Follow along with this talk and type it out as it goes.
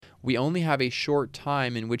We only have a short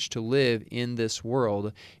time in which to live in this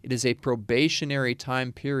world. It is a probationary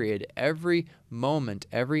time period. Every moment,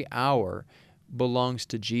 every hour belongs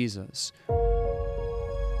to Jesus.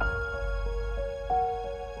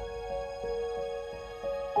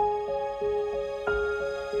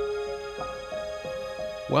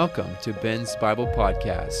 Welcome to Ben's Bible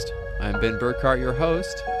Podcast. I'm Ben Burkhardt, your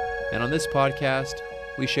host, and on this podcast,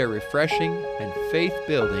 we share refreshing and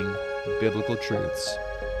faith-building biblical truths.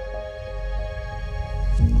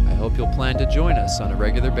 I hope you'll plan to join us on a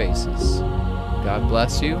regular basis. God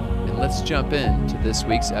bless you, and let's jump into this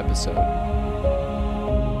week's episode.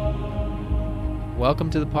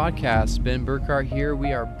 Welcome to the podcast. Ben Burkhardt here.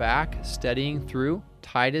 We are back studying through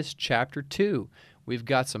Titus chapter 2. We've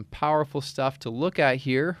got some powerful stuff to look at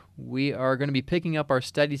here. We are going to be picking up our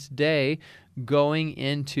study today going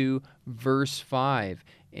into verse 5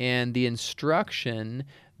 and the instruction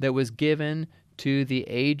that was given to the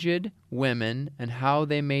aged women and how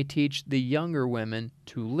they may teach the younger women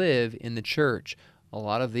to live in the church. A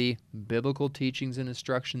lot of the biblical teachings and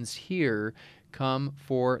instructions here come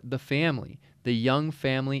for the family, the young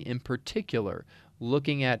family in particular,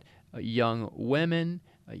 looking at young women,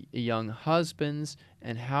 young husbands,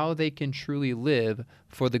 and how they can truly live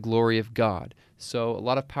for the glory of God. So a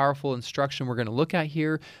lot of powerful instruction we're going to look at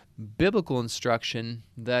here, biblical instruction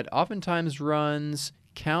that oftentimes runs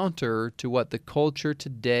counter to what the culture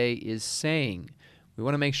today is saying. We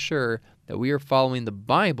want to make sure that we are following the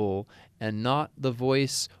Bible and not the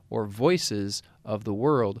voice or voices of the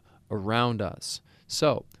world around us.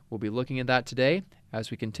 So we'll be looking at that today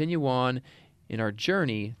as we continue on in our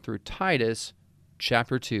journey through Titus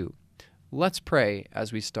chapter 2. Let's pray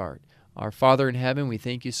as we start. Our Father in heaven, we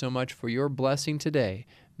thank you so much for your blessing today.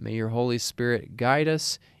 May your Holy Spirit guide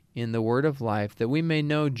us in the word of life, that we may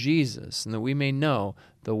know Jesus and that we may know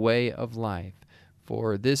the way of life.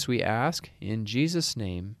 For this we ask in Jesus'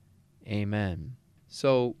 name, amen.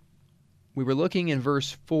 So we were looking in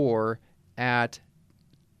verse 4 at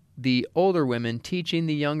the older women teaching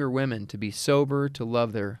the younger women to be sober, to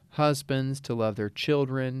love their husbands, to love their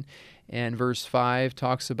children. And verse 5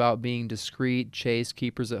 talks about being discreet, chaste,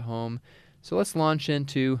 keepers at home. So let's launch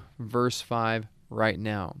into verse 5 right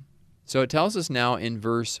now. So it tells us now in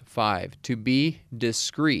verse 5 to be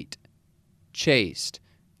discreet, chaste,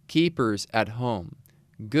 keepers at home,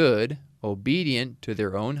 good, obedient to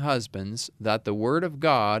their own husbands, that the word of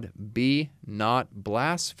God be not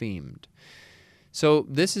blasphemed. So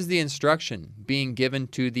this is the instruction being given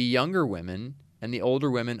to the younger women, and the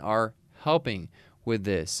older women are helping with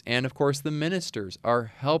this. And of course, the ministers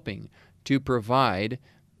are helping to provide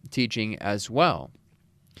teaching as well.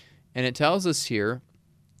 And it tells us here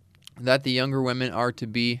that the younger women are to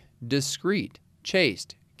be discreet,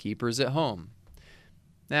 chaste, keepers at home.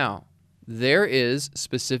 Now, there is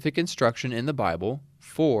specific instruction in the Bible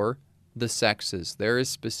for the sexes. There is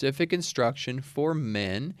specific instruction for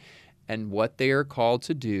men and what they are called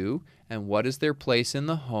to do, and what is their place in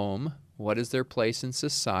the home, what is their place in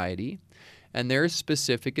society. And there is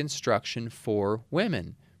specific instruction for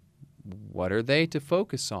women. What are they to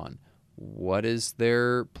focus on? What is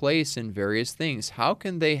their place in various things? How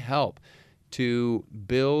can they help to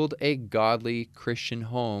build a godly Christian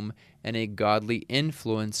home and a godly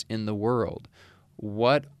influence in the world?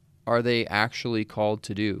 What are they actually called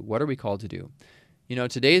to do? What are we called to do? You know,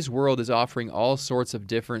 today's world is offering all sorts of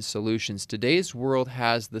different solutions. Today's world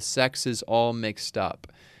has the sexes all mixed up.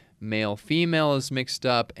 Male, female is mixed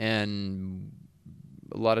up, and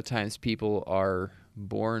a lot of times people are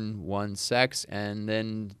born one sex and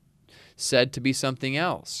then said to be something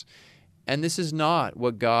else. And this is not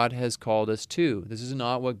what God has called us to. This is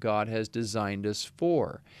not what God has designed us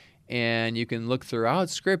for. And you can look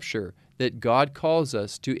throughout Scripture that God calls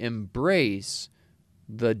us to embrace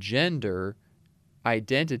the gender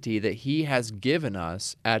identity that He has given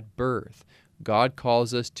us at birth. God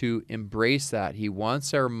calls us to embrace that. He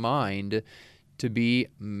wants our mind to be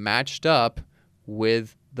matched up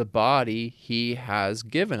with the body He has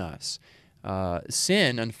given us.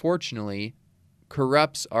 Sin, unfortunately,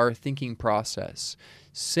 corrupts our thinking process.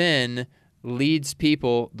 Sin leads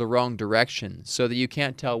people the wrong direction so that you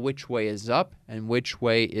can't tell which way is up and which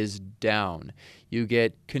way is down. You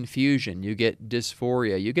get confusion, you get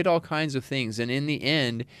dysphoria, you get all kinds of things, and in the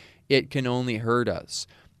end, it can only hurt us.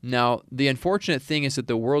 Now, the unfortunate thing is that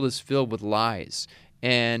the world is filled with lies,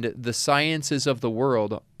 and the sciences of the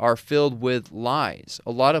world are filled with lies,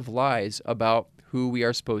 a lot of lies about who we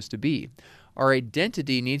are supposed to be. Our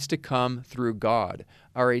identity needs to come through God.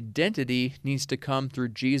 Our identity needs to come through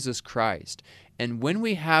Jesus Christ. And when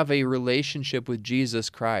we have a relationship with Jesus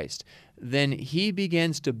Christ, then He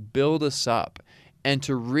begins to build us up. and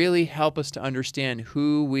to really help us to understand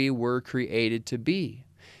who we were created to be.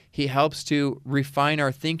 He helps to refine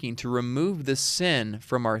our thinking, to remove the sin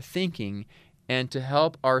from our thinking, and to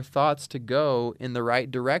help our thoughts to go in the right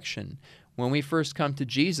direction. When we first come to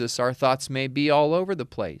Jesus, our thoughts may be all over the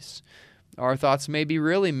place. Our thoughts may be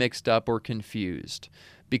really mixed up or confused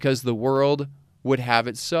because the world would have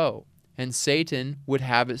it so, and Satan would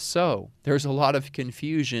have it so. There's a lot of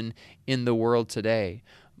confusion in the world today.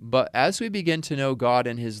 But as we begin to know God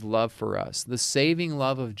and His love for us, the saving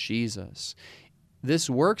love of Jesus, this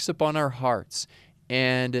works upon our hearts,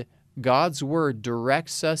 and God's Word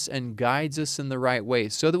directs us and guides us in the right way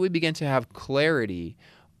so that we begin to have clarity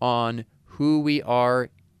on who we are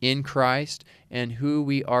in Christ and who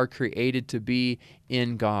we are created to be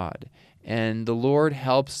in God. And the Lord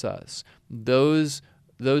helps us. Those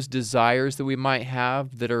desires that we might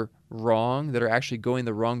have that are wrong, that are actually going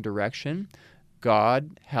the wrong direction,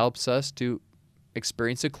 God helps us to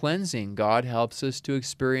experience a cleansing. God helps us to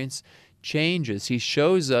experience changes. He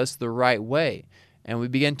shows us the right way. And we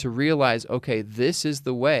begin to realize, okay, this is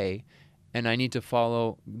the way, and I need to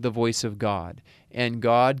follow the voice of God. And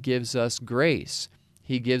God gives us grace.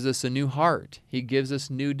 He gives us a new heart. He gives us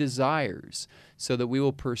new desires so that we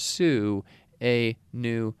will pursue a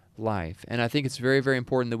new life. And I think it's very, very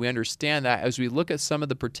important that we understand that as we look at some of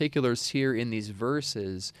the particulars here in these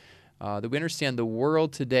verses, that we understand the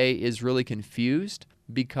world today is really confused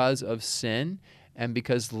because of sin and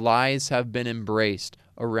because lies have been embraced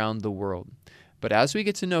around the world. But as we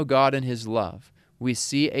get to know God and His love, we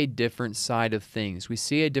see a different side of things. We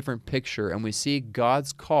see a different picture, and we see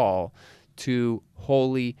God's call to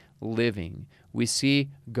holy living. We see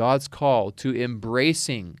God's call to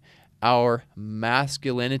embracing our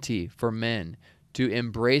masculinity for men, to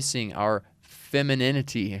embracing our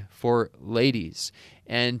femininity for ladies,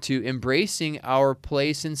 and to embracing our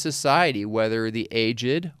place in society, whether the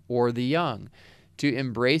aged or the young, to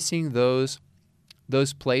embracing those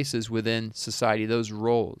places within society, those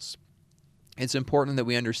roles. It's important that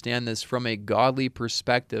we understand this from a godly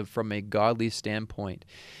perspective, from a godly standpoint.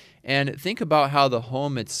 And think about how the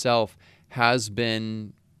home itself has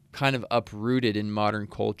been kind of uprooted in modern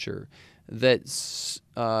culture. That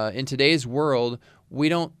in today's world, we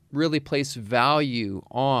don't really place value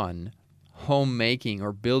on homemaking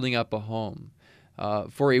or building up a home.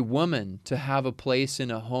 For a woman to have a place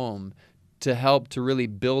in a home to help to really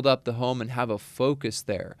build up the home and have a focus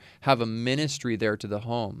there, have a ministry there to the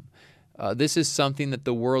home. This is something that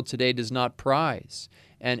the world today does not prize.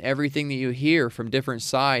 And everything that you hear from different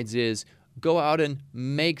sides is go out and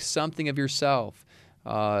make something of yourself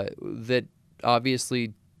that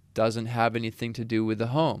obviously doesn't have anything to do with the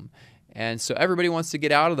home. And so everybody wants to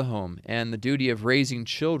get out of the home, and the duty of raising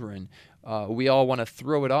children, we all want to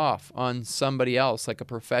throw it off on somebody else, like a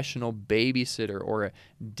professional babysitter or a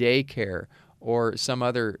daycare or some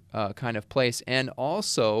other kind of place. And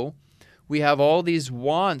also, we have all these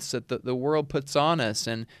wants that the world puts on us,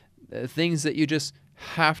 and things that you just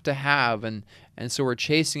have to have. And so we're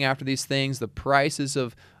chasing after these things. The prices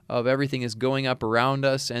of everything is going up around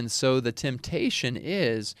us. And so the temptation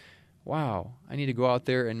is, wow, I need to go out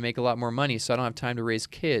there and make a lot more money so I don't have time to raise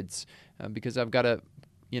kids because I've got to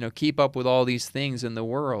keep up with all these things in the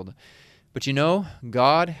world. But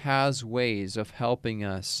God has ways of helping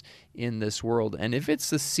us in this world. And if it's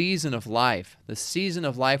the season of life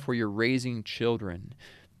where you're raising children,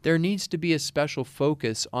 there needs to be a special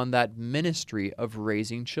focus on that ministry of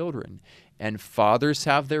raising children. And fathers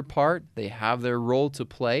have their part, they have their role to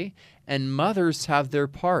play, and mothers have their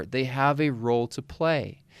part, they have a role to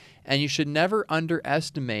play. And you should never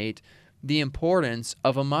underestimate the importance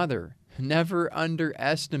of a mother. Never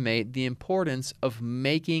underestimate the importance of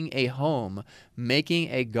making a home, making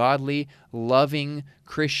a godly, loving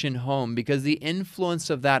Christian home, because the influence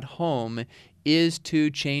of that home is to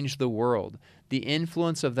change the world. The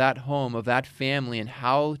influence of that home, of that family, and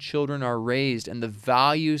how children are raised and the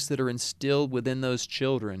values that are instilled within those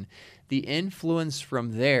children, the influence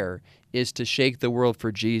from there is to shake the world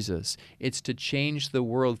for Jesus. It's to change the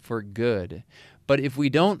world for good. But if we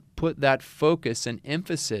don't put that focus and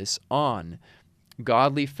emphasis on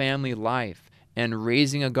godly family life and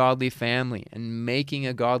raising a godly family and making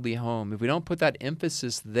a godly home, if we don't put that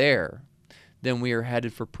emphasis there, then we are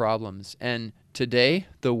headed for problems. And today,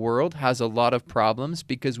 the world has a lot of problems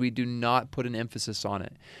because we do not put an emphasis on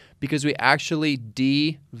it, because we actually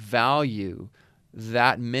devalue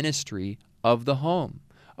that ministry of the home,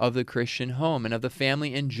 of the Christian home, and of the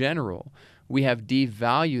family in general. We have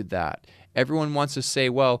devalued that. Everyone wants to say,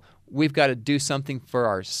 well, we've got to do something for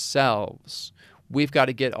ourselves. We've got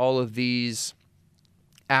to get all of these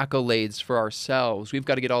accolades for ourselves. We've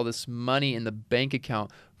got to get all this money in the bank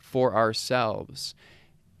account for ourselves.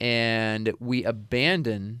 And we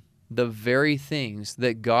abandon the very things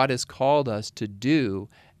that God has called us to do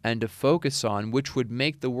and to focus on, which would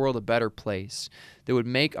make the world a better place, that would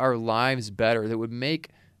make our lives better, that would make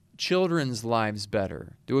children's lives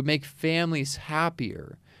better, that would make families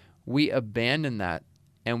happier. We abandon that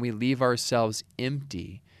and we leave ourselves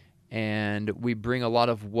empty, and we bring a lot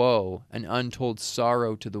of woe and untold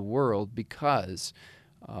sorrow to the world because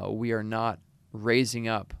we are not raising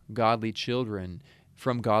up godly children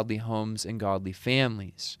from godly homes and godly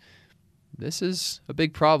families. This is a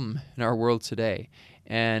big problem in our world today.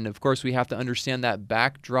 And of course, we have to understand that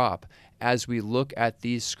backdrop as we look at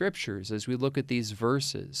these scriptures, as we look at these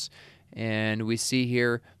verses. And we see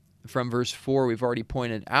here from verse 4, we've already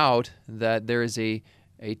pointed out that there is a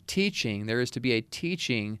teaching, there is to be a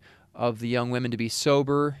teaching of the young women to be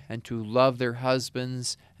sober and to love their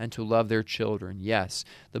husbands and to love their children. Yes,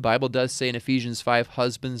 the Bible does say in Ephesians 5,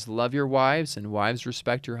 husbands, love your wives, and wives,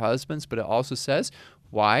 respect your husbands, but it also says,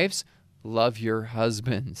 wives, love your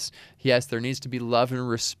husbands. Yes, there needs to be love and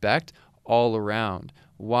respect all around.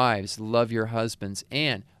 Wives, love your husbands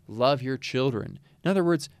and love your children. In other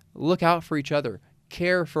words, look out for each other,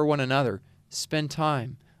 care for one another, spend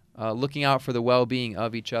time looking out for the well-being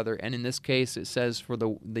of each other. And in this case, it says for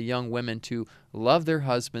the young women to love their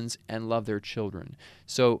husbands and love their children.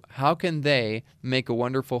 So how can they make a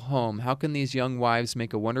wonderful home? How can these young wives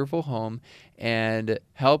make a wonderful home and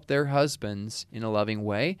help their husbands in a loving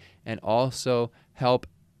way and also help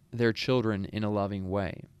their children in a loving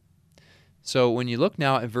way? So when you look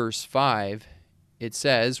now at verse 5, it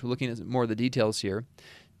says, we're looking at more of the details here,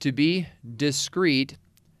 to be discreet,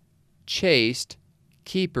 chaste,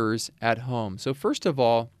 keepers at home. So first of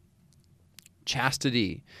all,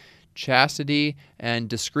 chastity. Chastity and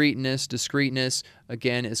discreetness. Discreetness,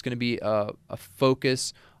 again, is going to be a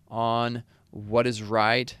focus on what is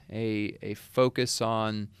right, a focus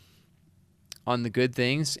on the good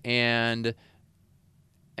things, and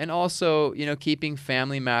also, keeping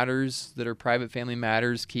family matters that are private family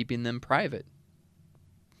matters, keeping them private.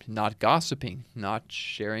 Not gossiping, not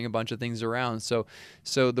sharing a bunch of things around. So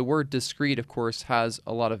the word discreet, of course, has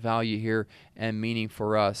a lot of value here and meaning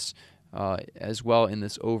for us as well in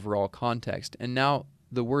this overall context. And now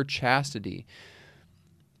the word chastity,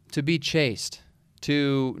 to be chaste,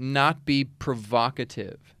 to not be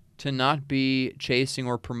provocative, to not be chasing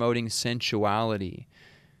or promoting sensuality.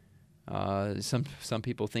 Some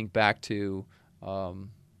people think back to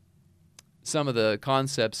some of the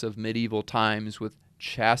concepts of medieval times with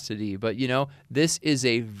chastity, but this is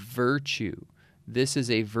a virtue. This is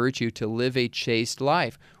a virtue to live a chaste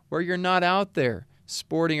life where you're not out there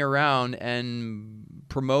sporting around and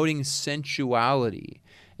promoting sensuality.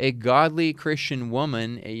 A godly Christian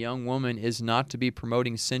woman, a young woman, is not to be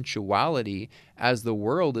promoting sensuality as the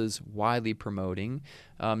world is widely promoting,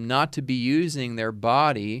 not to be using their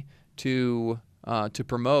body to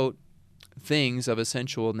promote things of a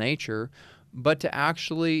sensual nature, but to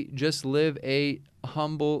actually just live a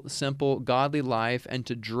humble, simple, godly life and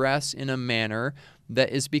to dress in a manner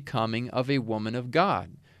that is becoming of a woman of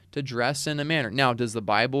God. To dress in a manner. Now, does the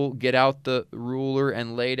Bible get out the ruler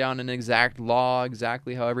and lay down an exact law,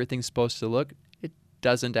 exactly how everything's supposed to look? It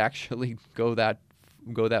doesn't actually go that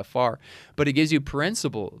far. But it gives you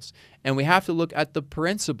principles, and we have to look at the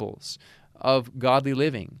principles of godly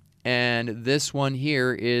living. And this one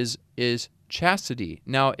here is chastity.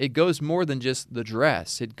 Now, it goes more than just the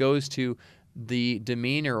dress. It goes to the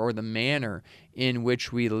demeanor or the manner in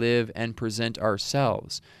which we live and present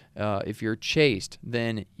ourselves. If you're chaste,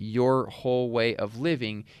 then your whole way of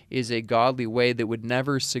living is a godly way that would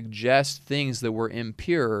never suggest things that were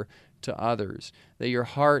impure to others. That your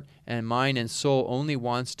heart and mind and soul only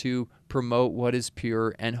wants to promote what is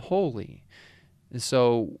pure and holy. And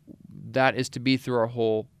so that is to be through our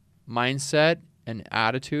whole mindset and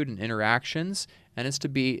attitude and interactions, and it's to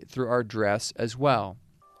be through our dress as well.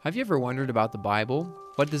 Have you ever wondered about the Bible?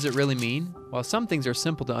 What does it really mean? Well, some things are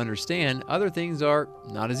simple to understand, other things are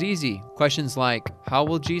not as easy. Questions like, how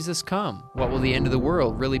will Jesus come? What will the end of the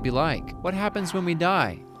world really be like? What happens when we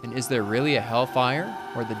die? And is there really a hellfire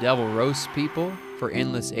where the devil roasts people for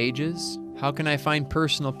endless ages? How can I find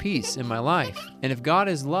personal peace in my life? And if God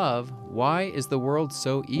is love, why is the world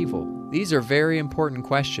so evil? These are very important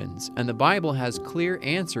questions, and the Bible has clear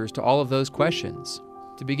answers to all of those questions.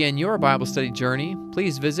 To begin your Bible study journey,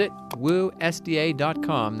 please visit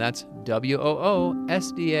woosda.com. That's woosda.com.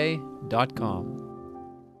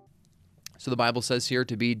 So the Bible says here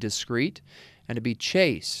to be discreet and to be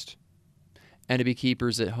chaste and to be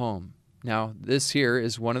keepers at home. Now, this here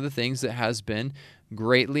is one of the things that has been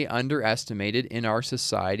greatly underestimated in our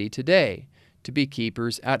society today, to be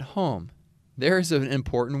keepers at home. There's an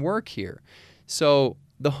important work here. So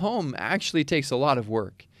the home actually takes a lot of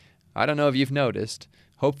work. I don't know if you've noticed.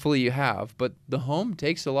 Hopefully you have, but the home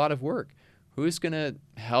takes a lot of work. Who's going to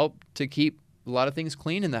help to keep a lot of things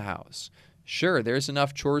clean in the house? Sure, there's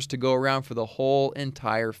enough chores to go around for the whole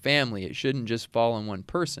entire family. It shouldn't just fall on one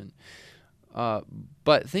person.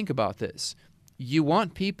 But think about this. You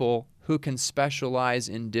want people who can specialize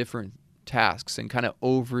in different tasks and kind of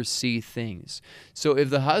oversee things. So if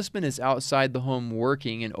the husband is outside the home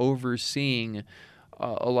working and overseeing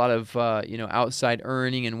a lot of outside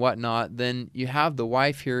earning and whatnot, then you have the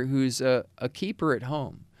wife here who's a keeper at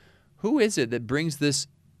home. Who is it that brings this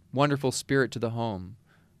wonderful spirit to the home?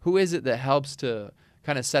 Who is it that helps to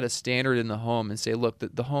kind of set a standard in the home and say, look,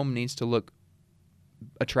 the home needs to look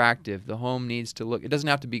attractive. The home needs to look, it doesn't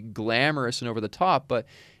have to be glamorous and over the top, but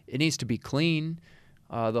it needs to be clean.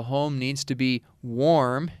 The home needs to be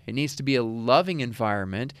warm. It needs to be a loving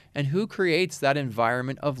environment. And who creates that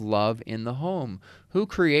environment of love in the home? Who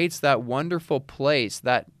creates that wonderful place,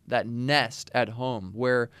 that nest at home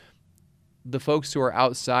where the folks who are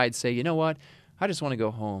outside say, you know what, I just want to go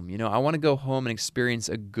home. I want to go home and experience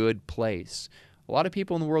a good place. A lot of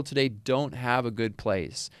people in the world today don't have a good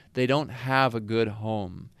place. They don't have a good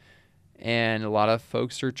home. And a lot of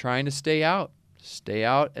folks are trying to stay out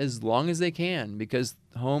as long as they can because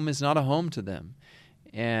home is not a home to them.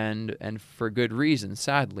 And for good reason,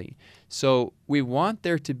 sadly. So we want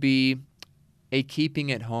there to be a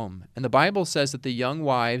keeping at home. And the Bible says that the young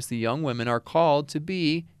wives, the young women are called to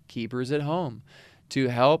be keepers at home, to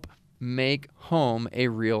help make home a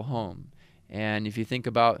real home. And if you think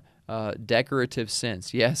about decorative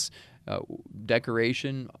sense, yes,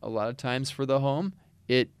 decoration a lot of times for the home,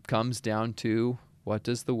 it comes down to what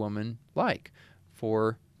does the woman like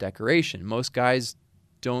for decoration. Most guys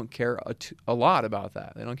don't care a lot about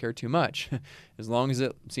that. They don't care too much. As long as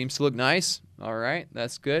it seems to look nice, all right,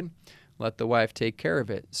 that's good. Let the wife take care of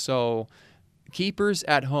it. So keepers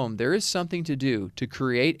at home, there is something to do to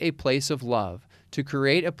create a place of love, to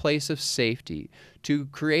create a place of safety, to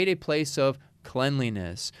create a place of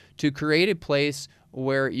cleanliness, to create a place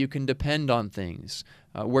where you can depend on things,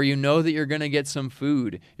 where you know that you're going to get some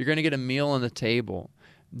food, you're going to get a meal on the table.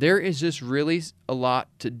 There is just really a lot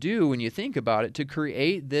to do when you think about it to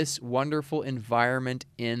create this wonderful environment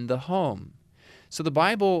in the home. So the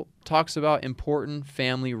Bible talks about important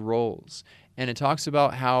family roles, and it talks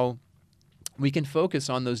about how we can focus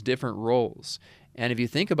on those different roles. And if you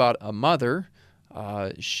think about a mother,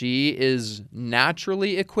 she is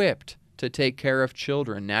naturally equipped to take care of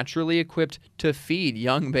children, naturally equipped to feed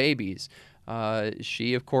young babies.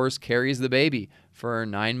 She, of course, carries the baby for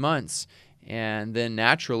 9 months. And then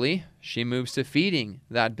naturally, she moves to feeding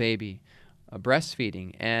that baby,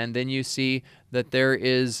 breastfeeding. And then you see that there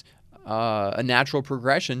is a natural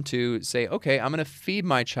progression to say, okay, I'm going to feed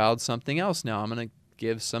my child something else now. I'm going to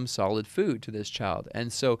give some solid food to this child.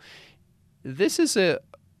 And so this is an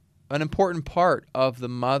important part of the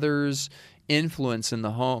mother's influence in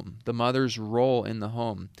the home, the mother's role in the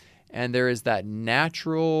home. And there is that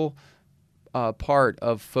natural part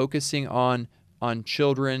of focusing on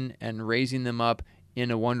children and raising them up in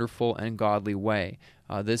a wonderful and godly way.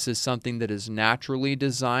 This is something that is naturally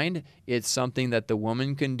designed. It's something that the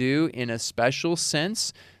woman can do in a special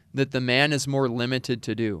sense that the man is more limited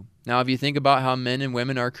to do. Now, if you think about how men and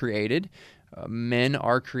women are created, men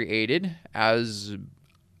are created as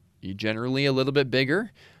generally a little bit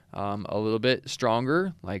bigger, a little bit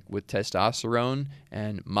stronger, like with testosterone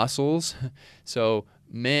and muscles. So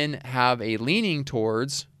men have a leaning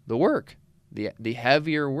towards the work, the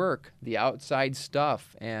heavier work, the outside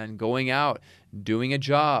stuff, and going out, doing a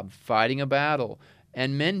job, fighting a battle.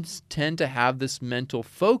 And men tend to have this mental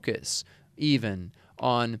focus even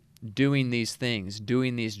on doing these things,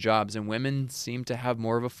 doing these jobs. And women seem to have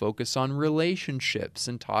more of a focus on relationships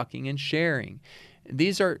and talking and sharing.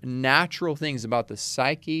 These are natural things about the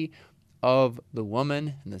psyche of the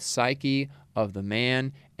woman and the psyche of the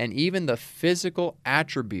man, and even the physical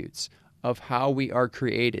attributes of how we are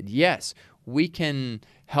created. Yes, we can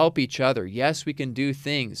help each other. Yes, we can do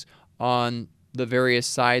things on the various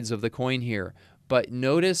sides of the coin here. But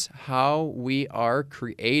notice how we are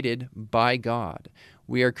created by God.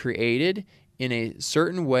 We are created in a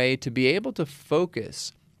certain way to be able to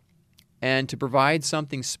focus and to provide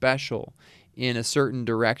something special in a certain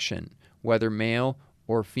direction, whether male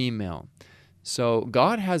or female. So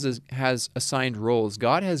God has assigned roles.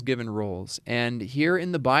 God has given roles. And here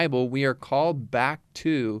in the Bible, we are called back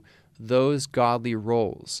to those godly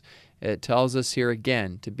roles. It tells us here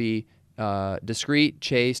again to be discreet,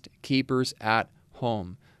 chaste, keepers at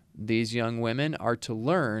home. These young women are to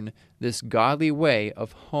learn this godly way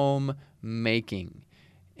of home making.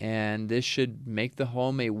 And this should make the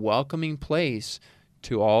home a welcoming place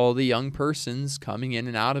to all the young persons coming in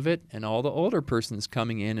and out of it and all the older persons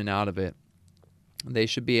coming in and out of it. They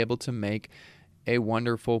should be able to make a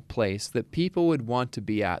wonderful place that people would want to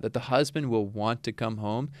be at, that the husband will want to come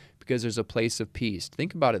home because there's a place of peace.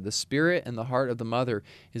 Think about it. The spirit and the heart of the mother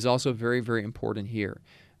is also very, very important here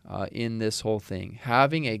in this whole thing.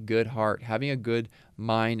 Having a good heart, having a good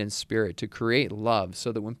mind and spirit to create love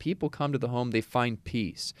so that when people come to the home, they find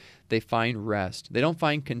peace, they find rest. They don't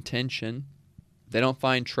find contention. They don't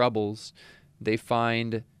find troubles. They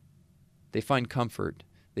find comfort.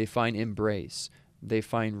 They find embrace. They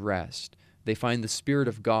find rest. They find the Spirit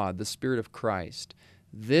of God, the Spirit of Christ.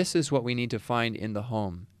 This is what we need to find in the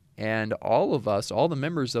home. And all of us, all the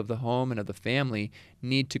members of the home and of the family,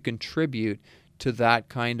 need to contribute to that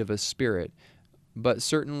kind of a spirit. But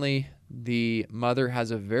certainly the mother has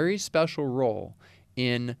a very special role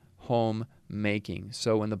in home making.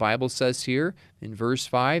 So when the Bible says here in verse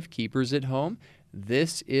 5, keepers at home,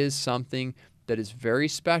 this is something that is very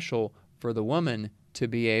special for the woman to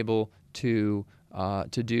be able to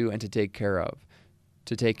do and to take care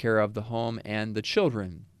of the home and the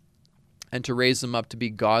children, and to raise them up to be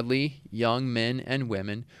godly young men and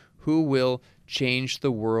women who will change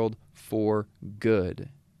the world for good.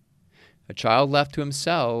 A child left to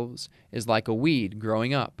himself is like a weed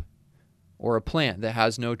growing up, or a plant that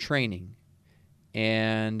has no training,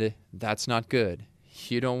 and that's not good.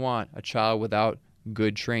 You don't want a child without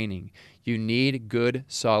good training. You need good,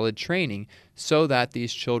 solid training so that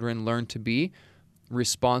these children learn to be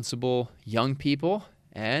responsible young people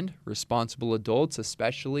and responsible adults,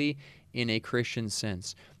 especially in a Christian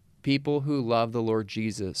sense. People who love the Lord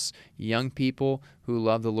Jesus, young people who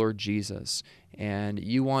love the Lord Jesus. And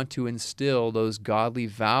you want to instill those godly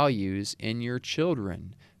values in your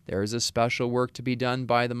children. There is a special work to be done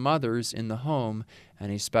by the mothers in the home,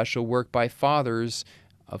 and a special work by fathers,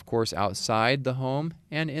 of course, outside the home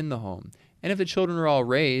and in the home. And if the children are all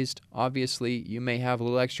raised, obviously you may have a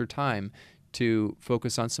little extra time to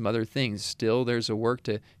focus on some other things. Still, there's a work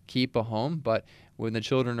to keep a home, but when the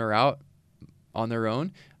children are out on their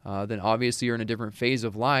own, then obviously you're in a different phase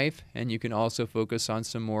of life, and you can also focus on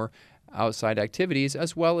some more outside activities,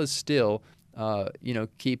 as well as still,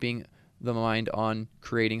 keeping the mind on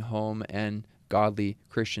creating home and godly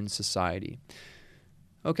Christian society.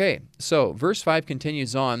 Okay, so verse 5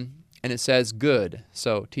 continues on, and it says good.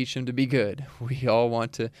 So teach them to be good. We all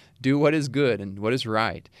want to do what is good and what is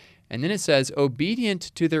right. And then it says,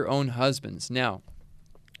 obedient to their own husbands. Now,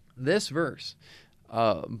 this verse,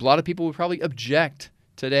 a lot of people would probably object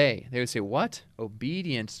today. They would say, what?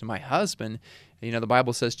 Obedience to my husband? The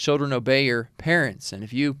Bible says, children, obey your parents. And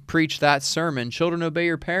if you preach that sermon, children, obey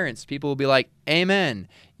your parents, people will be like, amen.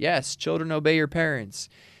 Yes, children, obey your parents.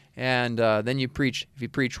 And then if you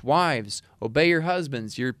preach wives, obey your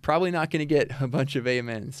husbands, you're probably not going to get a bunch of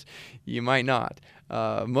amens. You might not.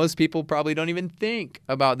 Most people probably don't even think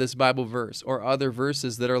about this Bible verse or other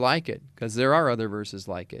verses that are like it, because there are other verses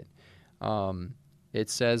like it. It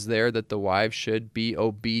says there that the wives should be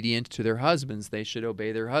obedient to their husbands. They should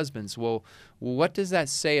obey their husbands. Well, what does that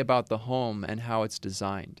say about the home and how it's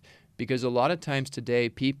designed? Because a lot of times today,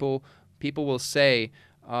 people will say,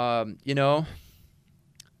 I'm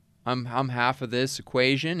half of this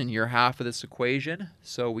equation and you're half of this equation,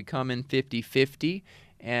 so we come in 50-50,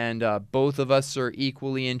 and both of us are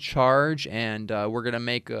equally in charge, and we're going to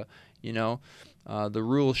make the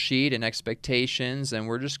rule sheet and expectations, and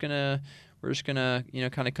we're just gonna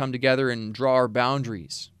kind of come together and draw our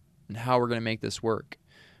boundaries and how we're going to make this work.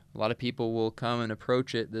 A lot of people will come and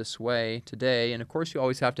approach it this way today, and of course you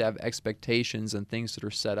always have to have expectations and things that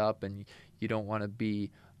are set up, and you don't want to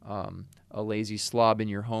be a lazy slob in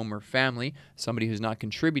your home or family, somebody who's not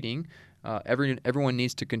contributing. Everyone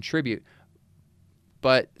needs to contribute.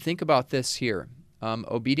 But think about this here.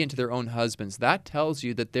 Obedient to their own husbands. That tells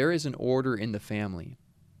you that there is an order in the family.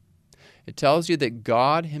 It tells you that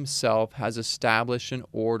God himself has established an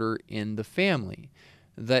order in the family.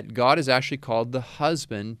 That God has actually called the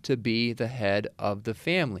husband to be the head of the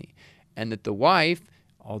family. And that the wife,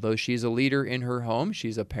 although she's a leader in her home,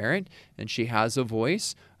 she's a parent, and she has a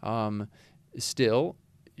voice, still,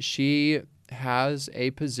 she has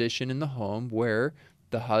a position in the home where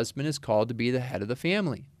the husband is called to be the head of the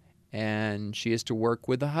family. And she is to work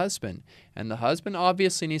with the husband. And the husband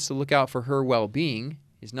obviously needs to look out for her well-being.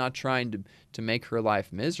 He's not trying to make her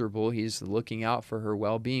life miserable. He's looking out for her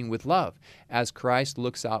well-being with love, as Christ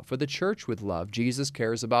looks out for the church with love. Jesus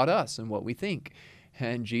cares about us and what we think.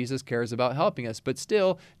 and Jesus cares about helping us. But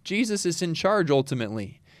still, Jesus is in charge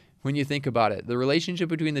ultimately. When you think about it, the relationship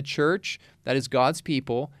between the church, that is God's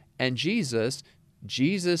people, and Jesus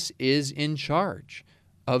is in charge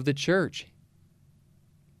of the church.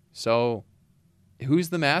 So who's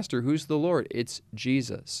the master? Who's the Lord? It's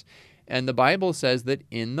Jesus. And the Bible says that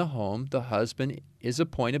in the home, the husband is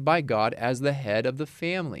appointed by God as the head of the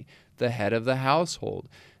family, the head of the household,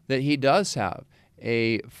 that he does have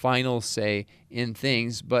a final say in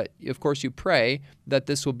things. But of course, you pray that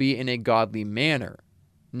this will be in a godly manner,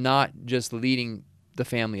 not just leading the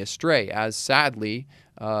family astray, as sadly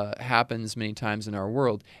happens many times in our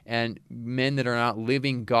world. And men that are not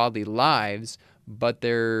living godly lives, but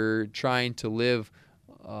they're trying to live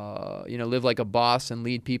like a boss and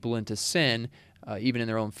lead people into sin, even in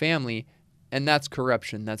their own family, and that's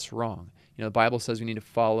corruption. That's wrong. The Bible says we need to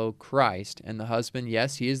follow Christ, and the husband,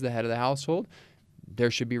 yes, he is the head of the household. There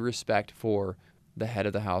should be respect for the head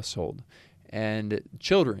of the household, and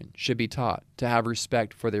children should be taught to have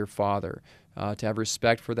respect for their father, to have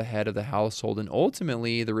respect for the head of the household, and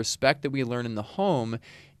ultimately, the respect that we learn in the home,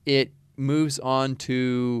 it moves on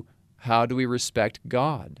to how do we respect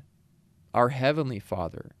God, our Heavenly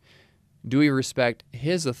Father? Do we respect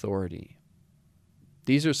His authority?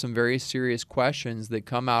 These are some very serious questions that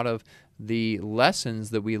come out of the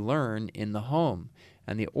lessons that we learn in the home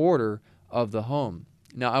and the order of the home.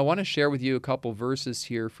 Now, I want to share with you a couple verses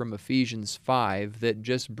here from Ephesians 5 that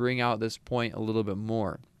just bring out this point a little bit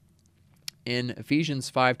more. In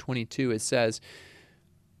Ephesians 5:22, it says,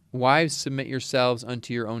 "Wives, submit yourselves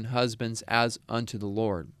unto your own husbands as unto the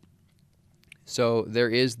Lord." So there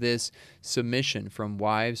is this submission from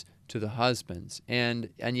wives to the husbands. And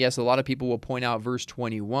yes, a lot of people will point out verse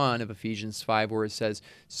 21 of Ephesians 5 where it says,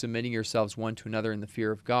 submitting yourselves one to another in the fear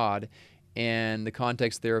of God. And the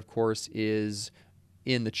context there, of course, is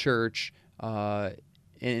in the church,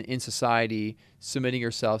 in society, submitting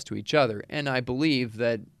yourselves to each other. And I believe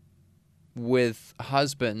that with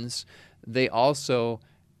husbands, they also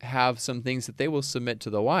have some things that they will submit to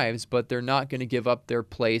the wives, but they're not going to give up their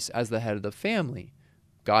place as the head of the family.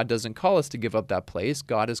 God doesn't call us to give up that place.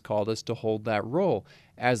 God has called us to hold that role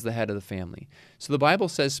as the head of the family. So the Bible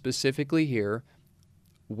says specifically here,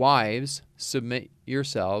 wives, submit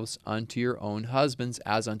yourselves unto your own husbands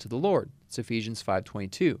as unto the Lord. It's Ephesians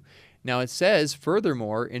 5:22. Now it says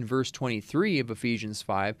furthermore in verse 23 of Ephesians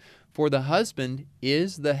 5, for the husband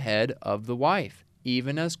is the head of the wife,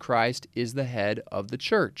 even as Christ is the head of the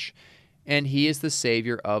church, and he is the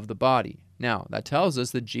Savior of the body. Now, that tells us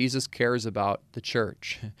that Jesus cares about the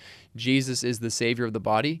church. Jesus is the Savior of the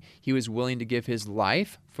body. He was willing to give his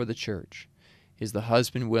life for the church. Is the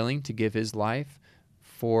husband willing to give his life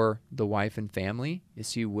for the wife and family?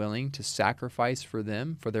 Is he willing to sacrifice for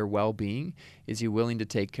them, for their well-being? Is he willing to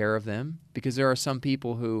take care of them? Because there are some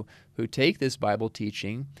people who take this Bible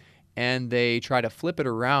teaching and they try to flip it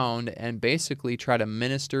around and basically try to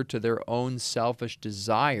minister to their own selfish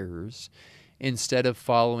desires instead of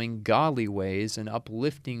following godly ways and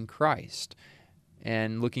uplifting Christ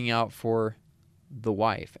and looking out for the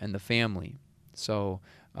wife and the family. So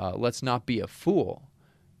let's not be a fool,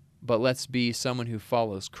 but let's be someone who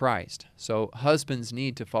follows Christ. So husbands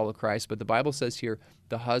need to follow Christ, but the Bible says here,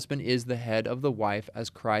 the husband is the head of the wife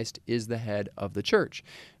as Christ is the head of the church.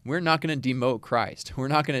 We're not going to demote Christ. We're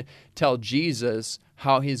not going to tell Jesus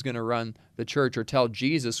how he's going to run the church or tell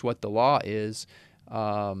Jesus what the law is.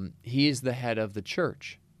 He is the head of the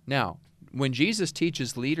church. Now, when Jesus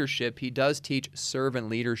teaches leadership, he does teach servant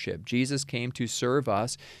leadership. Jesus came to serve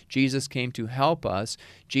us. Jesus came to help us.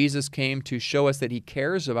 Jesus came to show us that he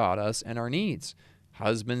cares about us and our needs.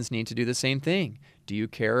 Husbands need to do the same thing. Do you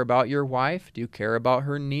care about your wife? Do you care about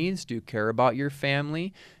her needs? Do you care about your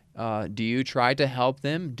family? Do you try to help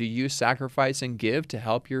them? Do you sacrifice and give to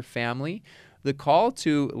help your family? The call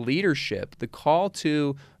to leadership, the call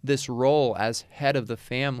to this role as head of the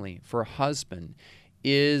family for a husband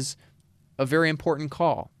is a very important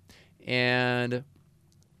call. And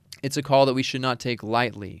it's a call that we should not take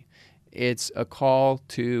lightly. It's a call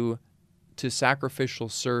to sacrificial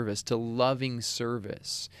service, to loving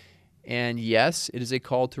service. And yes, it is a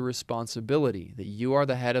call to responsibility, that you are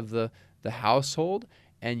the head of the household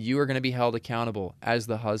and you are going to be held accountable as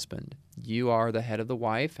the husband. You are the head of the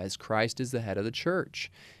wife as Christ is the head of the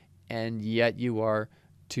church. And yet you are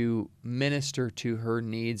to minister to her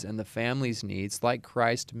needs and the family's needs like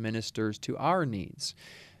Christ ministers to our needs.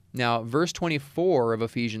 Now, verse 24 of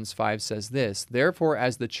Ephesians 5 says this, therefore,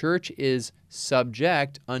 as the church is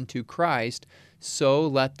subject unto Christ, so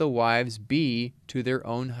let the wives be to their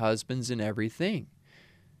own husbands in everything.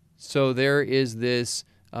 So there is this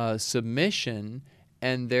submission,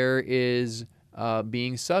 and there is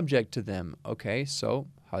being subject to them. Okay, so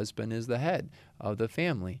husband is the head of the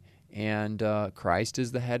family, and Christ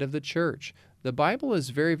is the head of the church. The Bible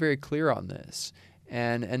is very, very clear on this.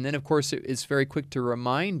 And then, of course, it's very quick to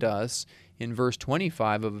remind us in verse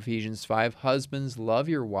 25 of Ephesians 5, husbands, love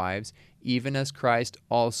your wives, even as Christ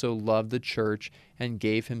also loved the church and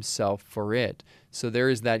gave himself for it. So there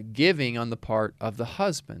is that giving on the part of the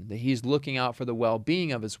husband, that he's looking out for the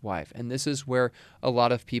well-being of his wife. And this is where a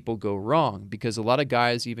lot of people go wrong, because a lot of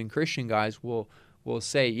guys, even Christian guys, will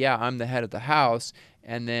say, yeah, I'm the head of the house,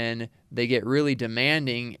 and then they get really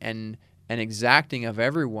demanding and exacting of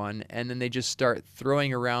everyone, and then they just start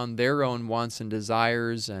throwing around their own wants and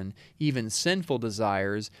desires and even sinful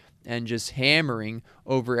desires and just hammering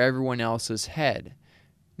over everyone else's head.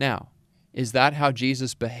 Now, is that how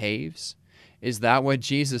Jesus behaves? Is that what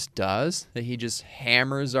Jesus does? That he just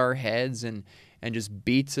hammers our heads and just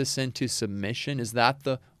beats us into submission? Is that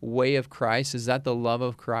the way of Christ? Is that the love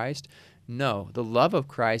of Christ? No, the love of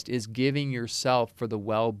Christ is giving yourself for the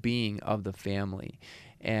well-being of the family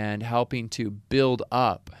and helping to build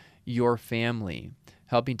up your family,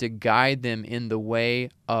 helping to guide them in the way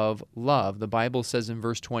of love. The Bible says in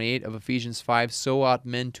verse 28 of Ephesians 5, so ought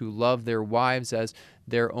men to love their wives as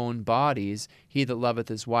their own bodies. He that loveth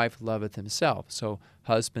his wife loveth himself. So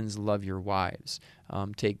husbands, love your wives.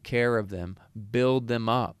 Take care of them. Build them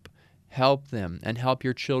up. Help them, and help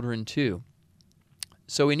your children too.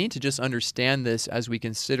 So we need to just understand this as we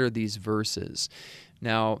consider these verses.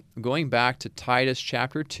 Now, going back to Titus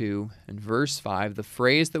chapter 2 and verse 5, the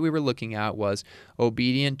phrase that we were looking at was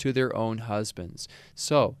obedient to their own husbands.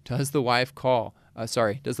 So, does the Bible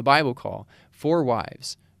call for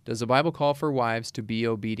wives? Does the Bible call for wives to be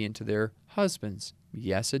obedient to their husbands?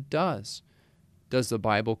 Yes, it does. Does the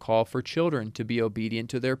Bible call for children to be obedient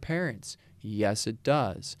to their parents? Yes, it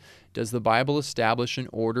does. Does the Bible establish an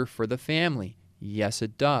order for the family? Yes,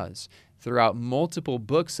 it does. Throughout multiple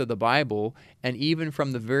books of the Bible, and even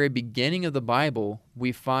from the very beginning of the Bible,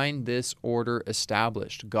 we find this order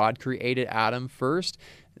established. God created Adam first,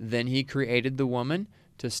 then he created the woman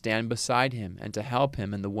to stand beside him and to help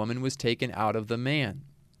him, and the woman was taken out of the man.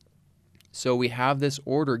 So we have this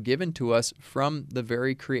order given to us from the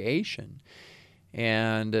very creation.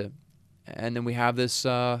 And then we have this,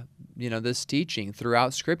 this teaching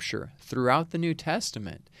throughout Scripture, throughout the New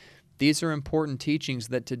Testament. These are important teachings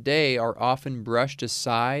that today are often brushed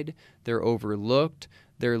aside, they're overlooked,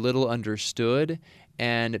 they're little understood,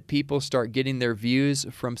 and people start getting their views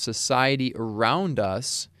from society around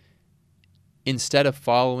us instead of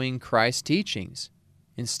following Christ's teachings,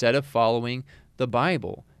 instead of following the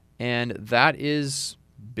Bible. And that is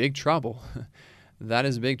big trouble. That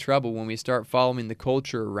is big trouble when we start following the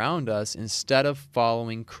culture around us instead of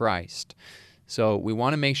following Christ. So we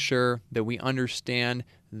want to make sure that we understand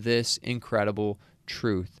this incredible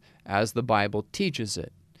truth as the Bible teaches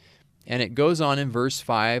it. And it goes on in verse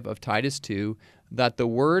 5 of Titus 2 that the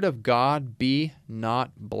word of God be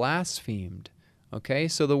not blasphemed. Okay,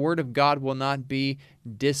 so the word of God will not be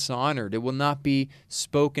dishonored. It will not be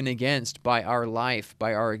spoken against by our life,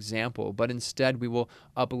 by our example, but instead we will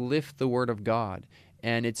uplift the word of God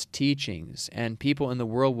and its teachings. And people in the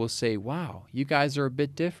world will say, wow, you guys are a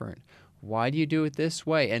bit different. Why do you do it this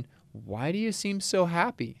way? And why do you seem so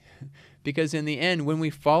happy? Because in the end, when we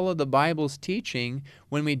follow the Bible's teaching,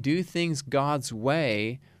 when we do things God's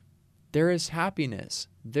way, there is happiness.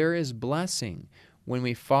 There is blessing when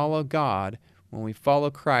we follow God, when we follow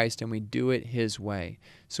Christ, and we do it His way.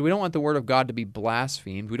 So we don't want the Word of God to be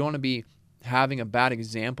blasphemed. We don't want to be having a bad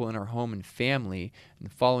example in our home and family and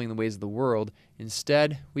following the ways of the world.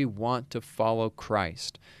 Instead, we want to follow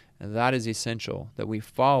Christ. And that is essential, that we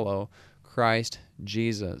follow Christ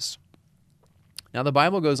Jesus. Now the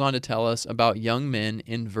Bible goes on to tell us about young men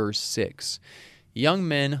in verse 6. Young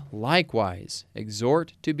men likewise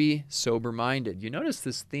exhort to be sober-minded. You notice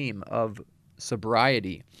this theme of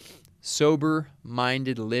sobriety,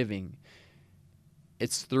 sober-minded living.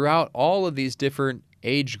 It's throughout all of these different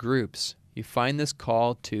age groups. You find this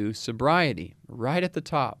call to sobriety right at the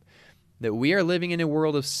top, that we are living in a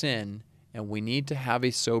world of sin and we need to have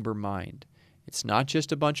a sober mind. It's not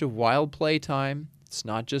just a bunch of wild playtime. It's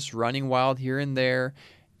not just running wild here and there,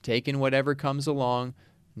 taking whatever comes along.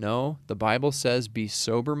 No, the Bible says be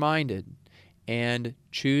sober-minded and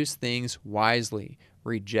choose things wisely.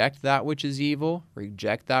 Reject that which is evil,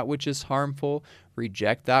 reject that which is harmful,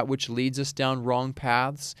 reject that which leads us down wrong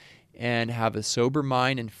paths, and have a sober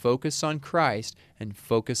mind and focus on Christ and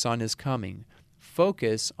focus on His coming.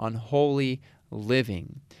 Focus on holy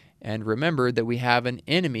living. And remember that we have an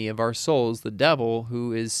enemy of our souls, the devil,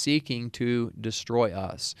 who is seeking to destroy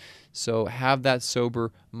us. So have that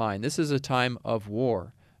sober mind. This is a time of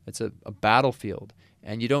war. It's a battlefield.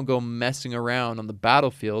 And you don't go messing around on the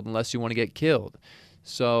battlefield unless you want to get killed.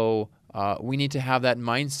 So we need to have that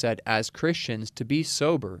mindset as Christians to be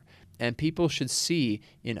sober. And people should see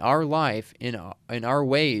in our life, in our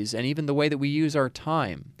ways, and even the way that we use our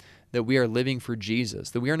time, that we are living for Jesus,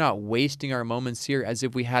 that we are not wasting our moments here as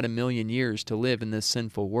if we had 1,000,000 years to live in this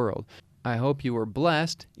sinful world. I hope you were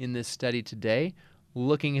blessed in this study today,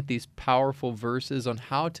 looking at these powerful verses on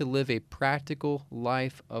how to live a practical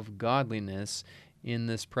life of godliness in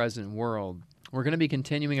this present world. We're going to be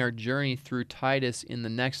continuing our journey through Titus in the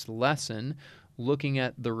next lesson, looking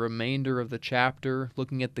at the remainder of the chapter,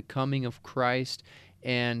 looking at the coming of Christ,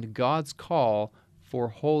 and God's call for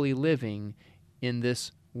holy living in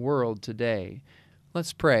this world today.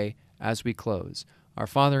 Let's pray as we close. Our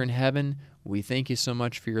Father in heaven, we thank you so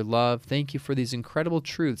much for your love. Thank you for these incredible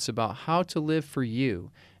truths about how to live for you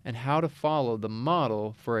and how to follow the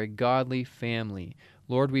model for a godly family.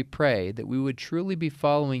 Lord, we pray that we would truly be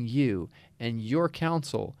following you and your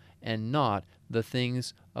counsel and not the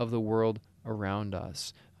things of the world around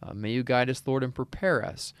us. May you guide us, Lord, and prepare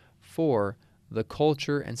us for the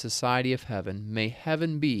culture and society of heaven. May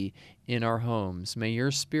heaven be in our homes. May your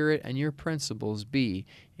spirit and your principles be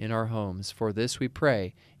in our homes. For this we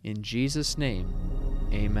pray in Jesus' name.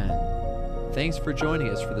 Amen. Thanks for joining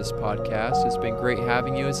us for this podcast. It's been great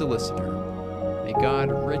having you as a listener. May God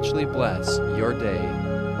richly bless your day.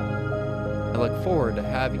 I look forward to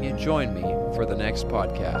having you join me for the next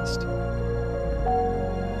podcast.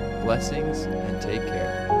 Blessings and take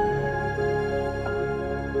care.